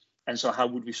road. And so how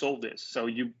would we solve this? So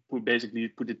you would basically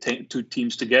put the two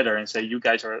teams together and say, you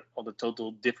guys are on the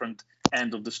total different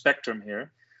end of the spectrum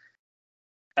here.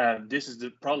 This is the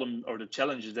problem or the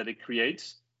challenges that it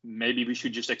creates. Maybe we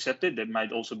should just accept it. That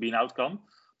might also be an outcome,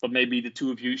 but maybe the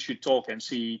two of you should talk and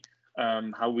see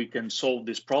how we can solve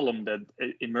this problem that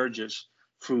emerges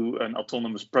through an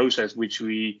autonomous process, which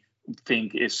we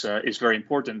think is very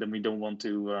important, and we don't want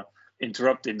to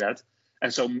interrupt in that.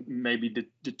 And so maybe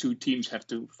the two teams have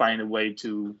to find a way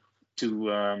to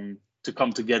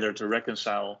come together to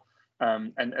reconcile,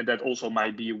 and that also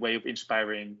might be a way of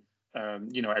inspiring,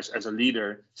 as a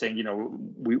leader, saying,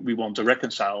 we want to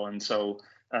reconcile, and so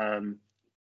don't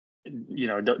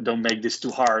make this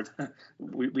too hard.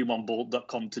 we want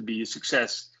Bolt.com to be a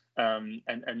success, and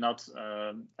not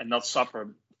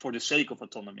suffer for the sake of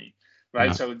autonomy,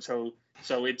 right? Yeah.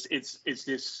 So it's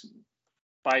this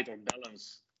fight or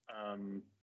balance.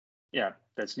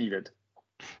 That's needed.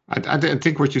 I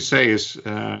think what you say is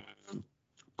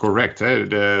correct.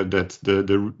 That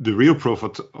the real proof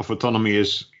of autonomy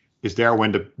is there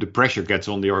when the pressure gets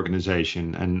on the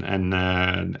organization, and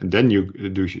then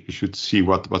you should see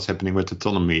what's happening with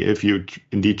autonomy. If you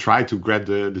indeed try to grab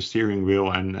the steering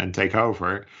wheel and take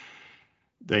over,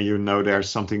 then there's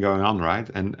something going on, right?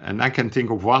 And I can think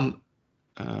of one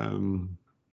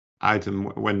item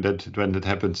when that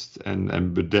happens,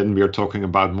 but then we are talking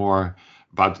more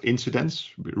about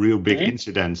incidents, real big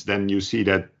incidents. Then you see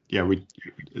that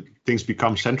things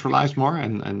become centralized more,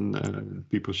 and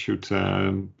people should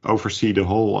oversee the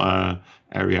whole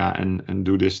area and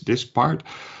do this part.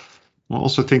 I'm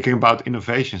also thinking about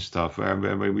innovation stuff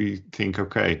where we think,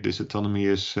 okay, this autonomy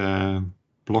is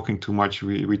blocking too much,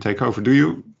 we take over. Do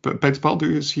you, Peter Paul,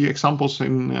 do you see examples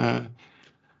in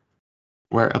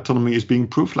where autonomy is being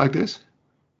proved like this?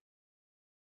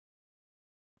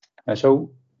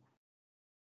 So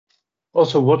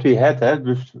also what we had,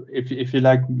 if you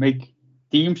like make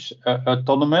teams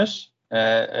autonomous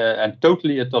and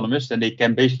totally autonomous, then they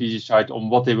can basically decide on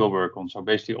what they will work on. So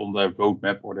basically on their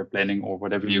roadmap or their planning or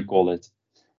whatever you call it.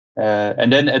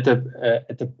 And then at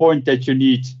the point that you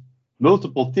need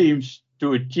multiple teams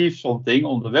to achieve something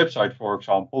on the website, for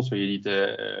example, so you need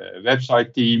a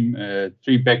website team, 3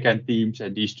 backend teams,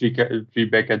 and these three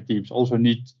backend teams also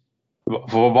need,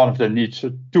 for one of them needs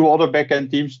 2 other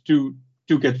backend teams to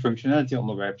get functionality on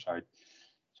the website.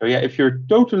 So if you're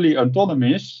totally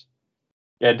autonomous,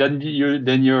 then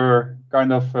you're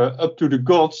kind of up to the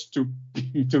gods to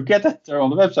get that there on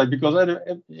the website, because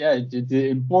the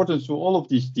importance to all of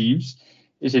these teams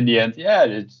is in the end,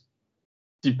 it's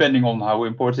depending on how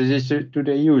important it is to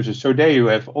their users. So there you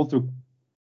have all to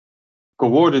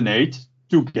coordinate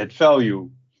to get value.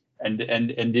 And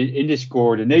in this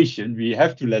coordination, we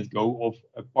have to let go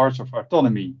of parts of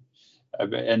autonomy.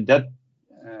 And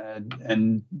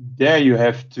there you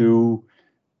have to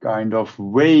kind of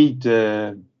weigh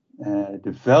the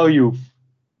value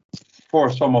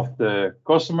for some of the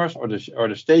customers or the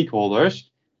stakeholders,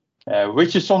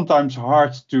 which is sometimes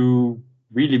hard to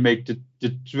really make the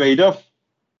trade-off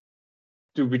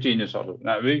between each other.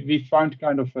 Now we found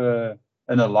kind of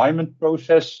an alignment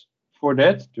process for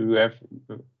that to have,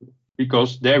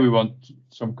 because there we want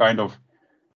some kind of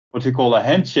what we call a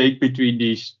handshake between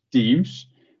these teams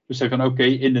to say,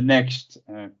 okay, in the next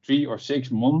 3 or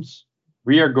 6 months,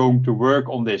 we are going to work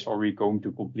on this, or we're going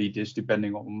to complete this,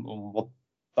 depending on what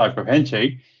type of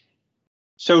handshake.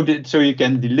 So you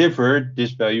can deliver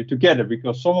this value together,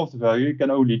 because some of the value you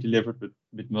can only deliver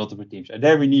with multiple teams. And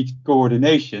there we need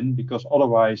coordination, because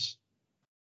otherwise,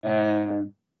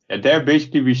 there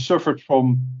basically we suffered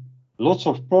from lots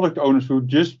of product owners who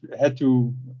just had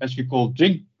to, as we call,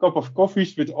 drink cup of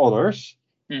coffees with others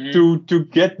to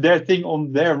get their thing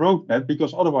on their roadmap,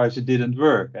 because otherwise it didn't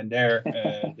work. And there,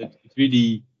 that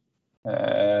really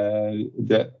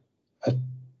the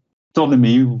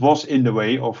autonomy was in the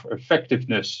way of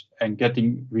effectiveness and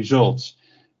getting results.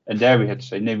 And there we had to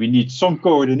say, no, we need some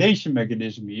coordination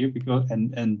mechanism here, because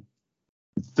and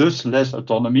thus less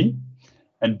autonomy.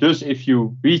 And thus, if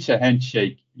you reach a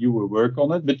handshake, you will work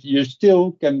on it, but you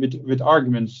still can, with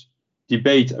arguments,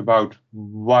 debate about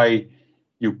why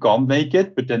you can't make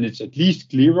it, but then it's at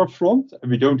least clear up front, and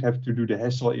we don't have to do the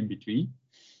hassle in between.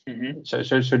 So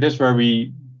that's where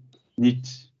we need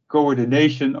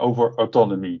coordination over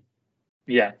autonomy.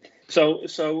 Yeah. So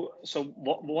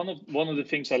one of the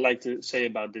things I like to say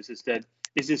about this is that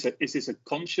is this a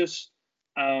conscious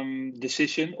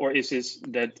decision, or is this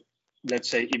that, let's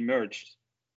say, emerged?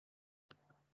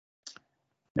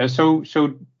 Yeah, so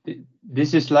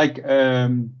this is like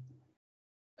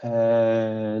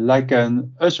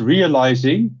us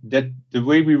realizing that the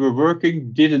way we were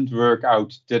working didn't work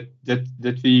out. That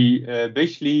we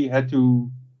basically had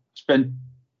to spend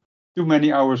too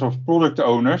many hours of product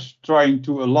owners trying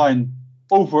to align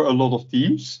over a lot of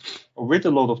teams or with a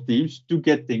lot of teams to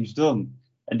get things done,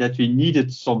 and that we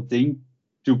needed something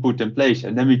to put in place.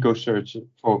 And then we go search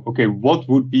for, okay, what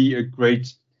would be a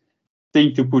great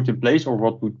thing to put in place, or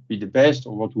what would be the best,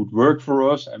 or what would work for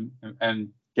us and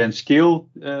can scale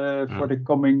for the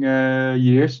coming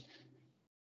years.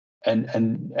 And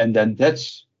then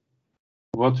that's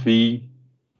what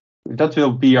that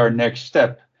will be our next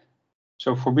step.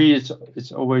 So for me,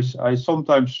 it's always, I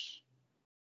sometimes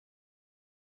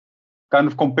kind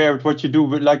of compare with what you do,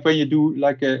 like when you do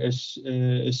like a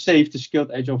safe, the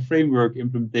skilled agile framework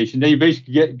implementation, then you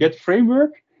basically get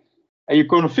framework, and you're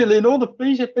going to fill in all the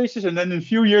places, and then in a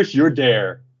few years you're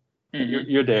there.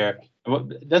 You're there. Well,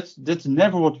 that's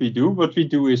never what we do. What we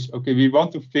do is, okay, we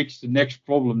want to fix the next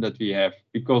problem that we have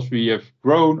because we have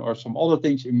grown or some other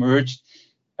things emerged,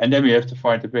 and then we have to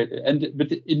find a way.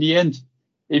 But in the end,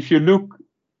 if you look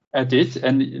at it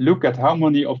and look at how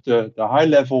many of the high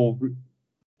level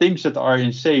things that are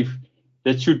in SAFe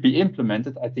that should be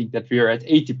implemented, I think that we are at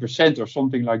 80% or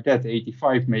something like that,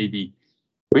 85 maybe,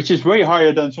 which is way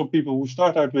higher than some people who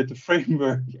start out with the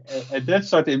framework and then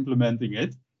start implementing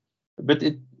it. But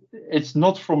it's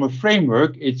not from a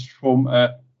framework, it's from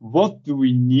what do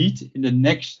we need in the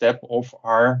next step of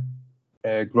our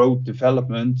growth,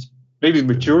 development, maybe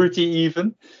maturity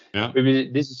even. Yeah. Maybe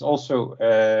this is also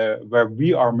where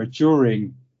we are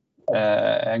maturing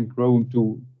and growing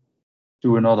to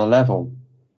another level.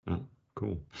 Oh,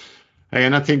 cool. Hey,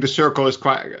 and I think the circle is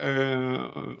quite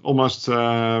almost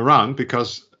round,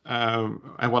 because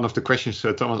and one of the questions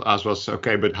Thomas asked was,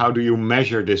 okay, but how do you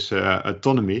measure this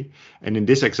autonomy? And in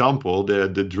this example,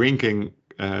 the drinking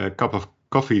cup of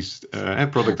coffees,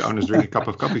 and product owners drinking a cup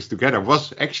of coffees together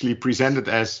was actually presented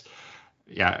as,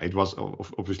 yeah, it was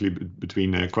obviously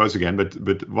between quotes again,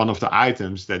 but one of the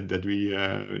items that we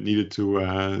needed to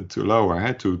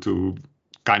lower, to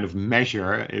kind of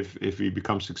measure if we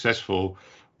become successful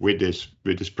with this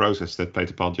process that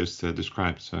Peter Paul just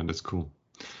described. So that's cool.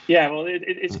 Yeah, well,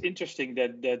 it's interesting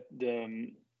that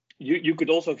you could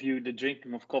also view the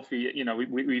drinking of coffee. You know,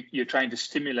 you're trying to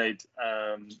stimulate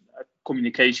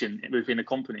communication within a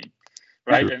company,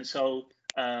 right? Sure. And so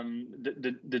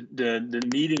the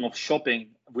meeting of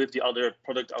shopping with the other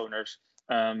product owners,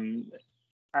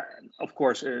 of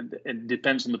course, it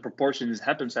depends on the proportion it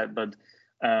happens at, but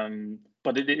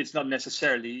it's not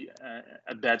necessarily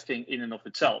a bad thing in and of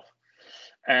itself.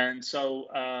 And so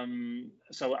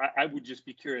I would just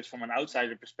be curious from an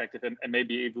outsider perspective, and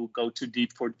maybe it will go too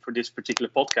deep for this particular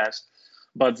podcast,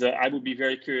 but I would be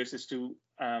very curious as to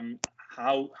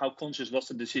how conscious was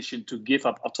the decision to give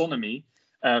up autonomy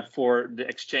for the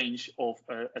exchange of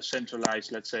a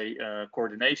centralized, let's say,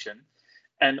 coordination,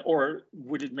 or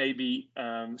would it maybe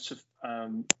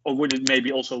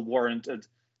also warrant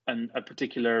a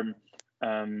particular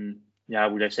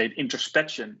would I say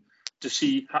introspection to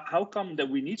see how come that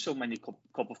we need so many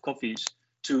cup of coffees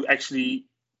to actually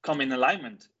come in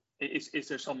alignment? Is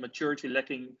there some maturity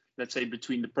lacking, let's say,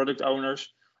 between the product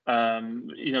owners? That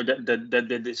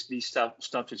this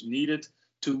stuff is needed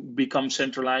to become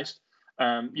centralized.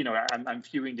 I'm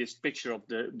viewing this picture of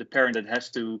the parent that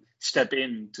has to step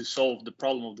in to solve the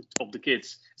problem of the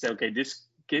kids. Say, okay, this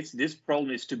problem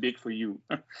is too big for you.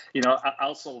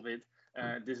 I'll solve it.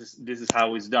 This is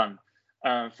how it's done.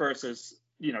 Versus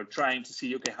trying to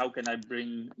see, okay, how can I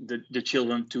bring the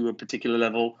children to a particular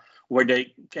level where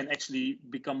they can actually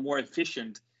become more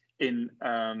efficient in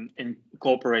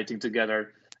cooperating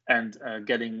together and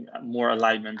getting more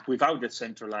alignment without that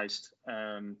centralized,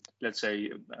 let's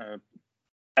say,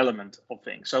 element of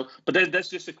things. So, but that's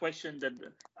just a question that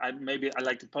I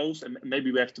like to pose, and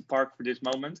maybe we have to park for this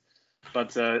moment.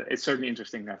 But it's certainly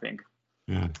interesting, I think.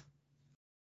 Yeah, I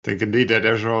think indeed that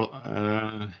there's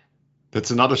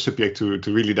that's another subject to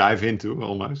really dive into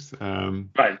almost.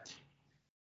 Right.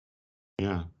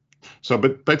 Yeah. So,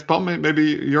 but Paul, maybe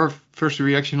your first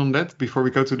reaction on that before we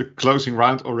go to the closing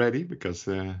round already, because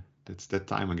that's that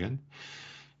time again.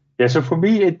 Yeah. So for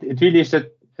me, it really is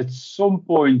that at some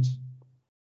point,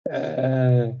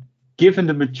 given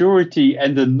the maturity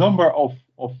and the number of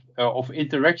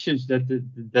interactions that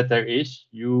there is,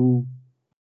 you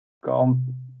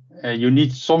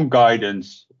need some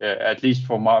guidance, at least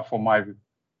from my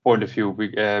point of view,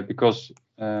 because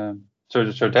so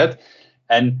that,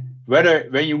 and whether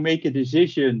when you make a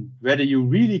decision, whether you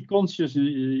really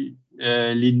consciously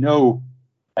know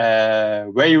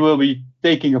where you will be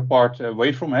taking a part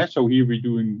away from it. So here we're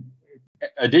doing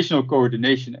additional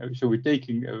coordination, so we're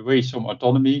taking away some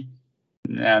autonomy.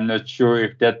 I'm not sure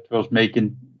if that was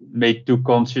made too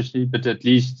consciously, but at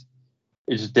least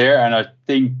it's there, and I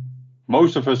think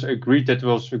most of us agreed that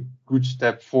was a good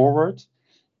step forward.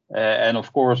 And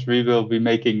of course, we will be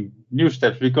making new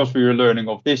steps because we are learning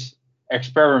of this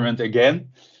experiment again,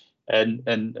 and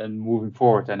moving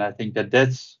forward. And I think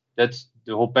that's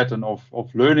the whole pattern of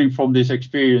learning from these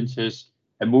experiences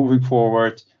and moving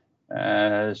forward.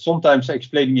 Sometimes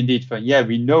explaining indeed,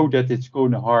 we know that it's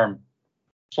going to harm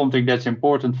something that's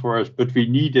important for us, but we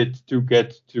need it to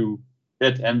get to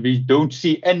that, and we don't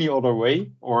see any other way,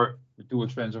 or too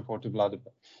expensive or too blah blah.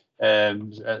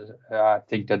 I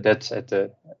think that's at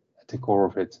the core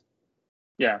of it.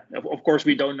 Yeah, of course,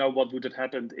 we don't know what would have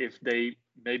happened if they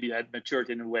maybe had matured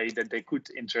in a way that they could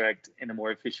interact in a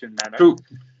more efficient manner. True,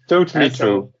 totally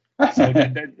true. So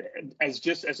that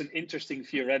as an interesting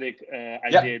theoretic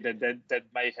idea that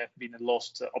may have been a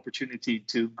lost opportunity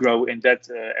to grow in that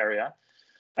area.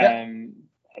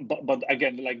 But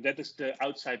again, like, that is the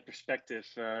outside perspective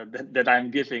that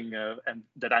I'm giving and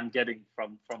that I'm getting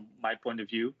from my point of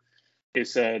view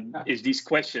is these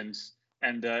questions.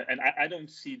 And I don't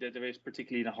see that there is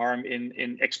particularly a harm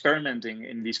in experimenting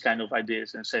in these kind of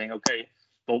ideas and saying, okay,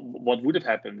 well, what would have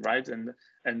happened, right?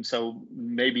 And so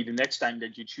maybe the next time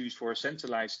that you choose for a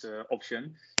centralized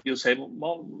option, you'll say,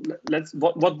 well,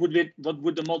 what would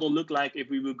the model look like if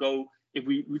we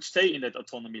would stay in that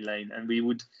autonomy lane and we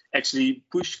would actually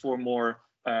push for more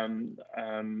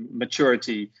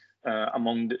maturity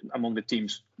among the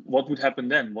teams? What would happen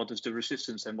then? What is the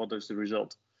resistance and what is the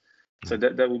result? So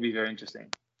that will be very interesting.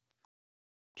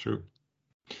 True.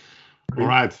 All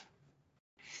right.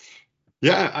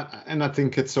 Yeah, and I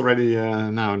think it's already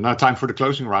now time for the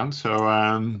closing round. So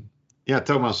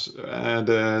Thomas,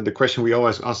 the question we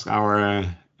always ask our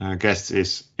guests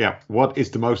is, what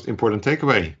is the most important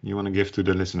takeaway you want to give to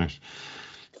the listeners?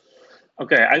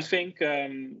 Okay, I think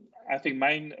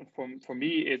mine for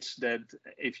me, it's that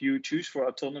if you choose for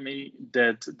autonomy,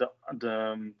 that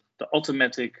the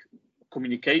automatic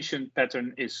communication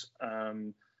pattern is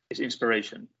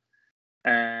inspiration.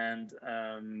 And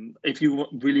if you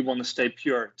really want to stay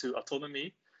pure to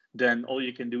autonomy, then all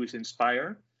you can do is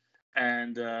inspire.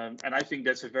 And I think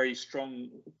that's a very strong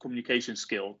communication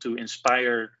skill, to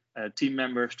inspire team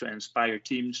members, to inspire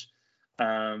teams,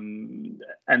 and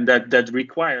that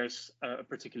requires a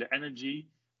particular energy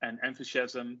and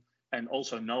enthusiasm, and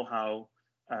also know-how.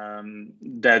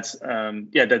 That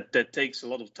takes a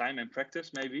lot of time and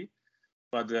practice, maybe.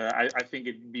 But I think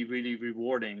it'd be really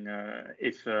rewarding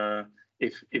if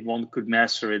one could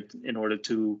master it in order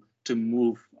to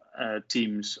move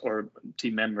teams or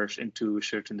team members into a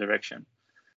certain direction.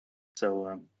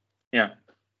 So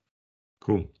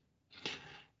Cool.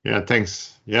 Yeah,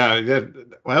 thanks. Yeah.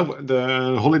 Well,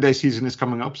 the holiday season is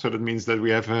coming up, so that means that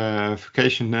we have a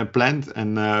vacation planned.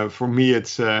 And for me,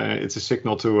 it's a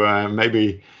signal to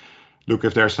maybe look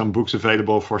if there are some books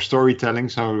available for storytelling.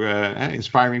 So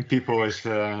inspiring people is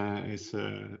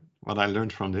what I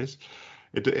learned from this.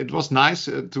 It was nice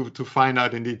to find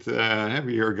out indeed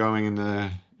we are going in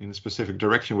a specific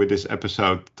direction with this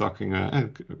episode, talking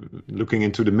looking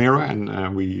into the mirror,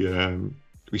 and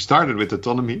we started with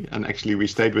autonomy, and actually we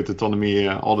stayed with autonomy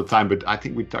all the time. But I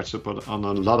think we touched upon on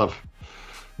a lot of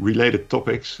related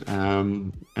topics,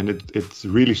 and it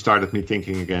really started me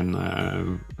thinking again.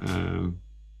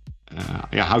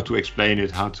 How to explain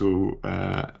it, how to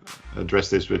address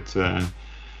this with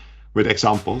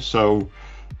examples. So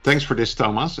thanks for this,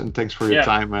 Thomas, and thanks for your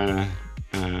time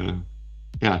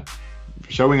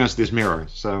showing us this mirror.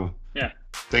 So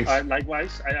thanks.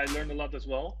 Likewise, I learned a lot as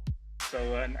well. So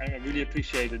and I really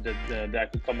appreciated that I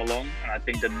could come along, and I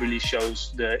think that really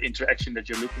shows the interaction that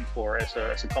you're looking for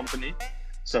as a company.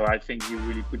 So I think you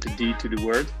really put the D to the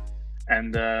word,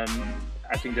 and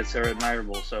I think that's very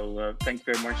admirable. So thank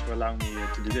you very much for allowing me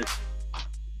to do this.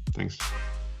 Thanks.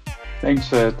 Thanks,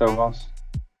 Thomas.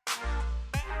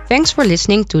 Thanks for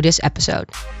listening to this episode.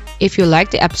 If you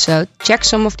liked the episode, check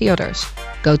some of the others.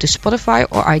 Go to Spotify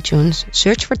or iTunes,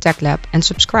 search for Tech Lab and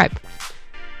subscribe.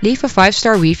 Leave a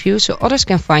 5-star review so others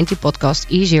can find the podcast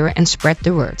easier and spread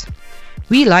the word.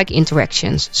 We like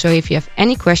interactions, so if you have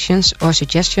any questions or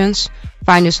suggestions,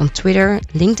 find us on Twitter,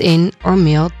 LinkedIn or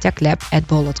mail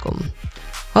techlab@bol.com.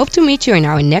 Hope to meet you in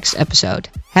our next episode.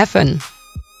 Have fun!